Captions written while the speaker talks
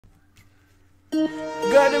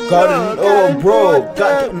Got an old road,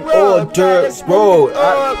 got an old dirt road.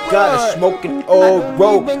 I got a smoking old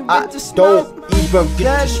road. I don't even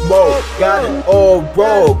get to smoke. Got an old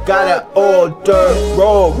road, got an old dirt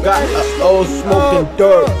road. Got an old smoking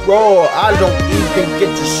dirt road. I don't even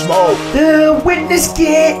get to smoke. The witness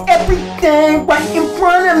get everything right in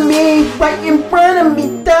front of me, right in front of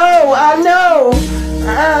me. Though I know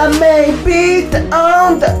I may be the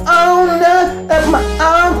owner of my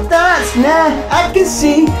own thoughts. Now I can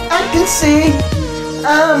see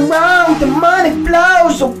I'm wrong. The money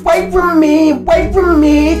flows away from me,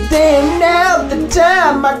 Then now the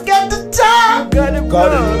time, I got the time. Got an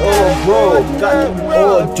old road, got an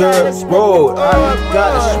old dirt road. I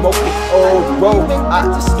got a smoking old road. I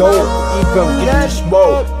don't even get to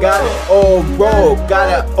smoke. Got an old road, got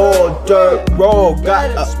an old dirt road. Got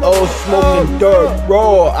an old smoking dirt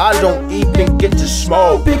road. I don't even get to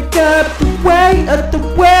smoke. Pick up the weight of the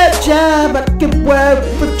web job. I can work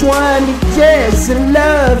for 20 years and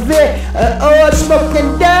love it. An old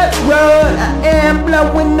smoking dirt road. I am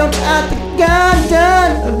blowing up out the gun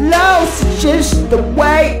done. Lost, it's just the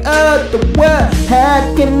way of the world.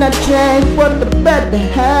 How can I change for the better?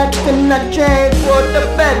 How can I change for the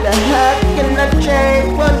better? How can I change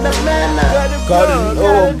for the better? Got an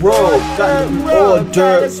old road, got an old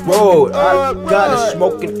dirt road. I got a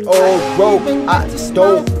smoking old road. I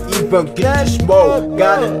don't even get to smoke.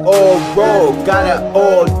 Got an old road, got an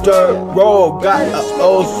old dirt road. Got an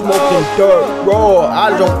old smoking dirt road.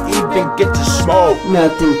 I don't even get to smoke.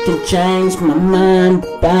 Nothing can change my mind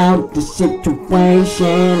about the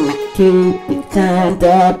situation. I keep it turned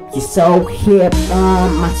up. You're so hip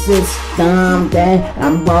on my system that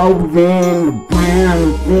I'm rolling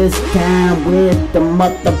around this time with the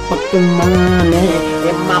motherfucking money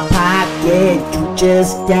in my pocket. You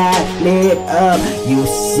just got lit up. You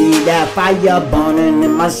see that fire burning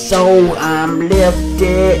in my soul. I'm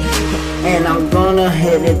lifted and I'm gonna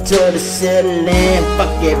hit it to the ceiling.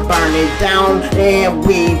 Fuck it, burn it down, and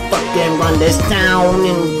we fucking run this town,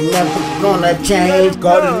 and never gonna change.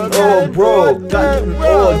 Got an old road, got an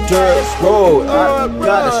old dirt road. I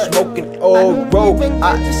got a smoking old road.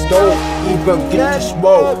 I don't even get to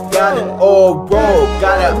smoke. Got an old road,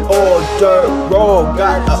 got an old dirt road.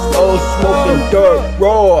 Got an old smoking dirt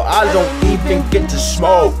road. I don't even get to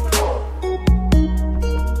smoke.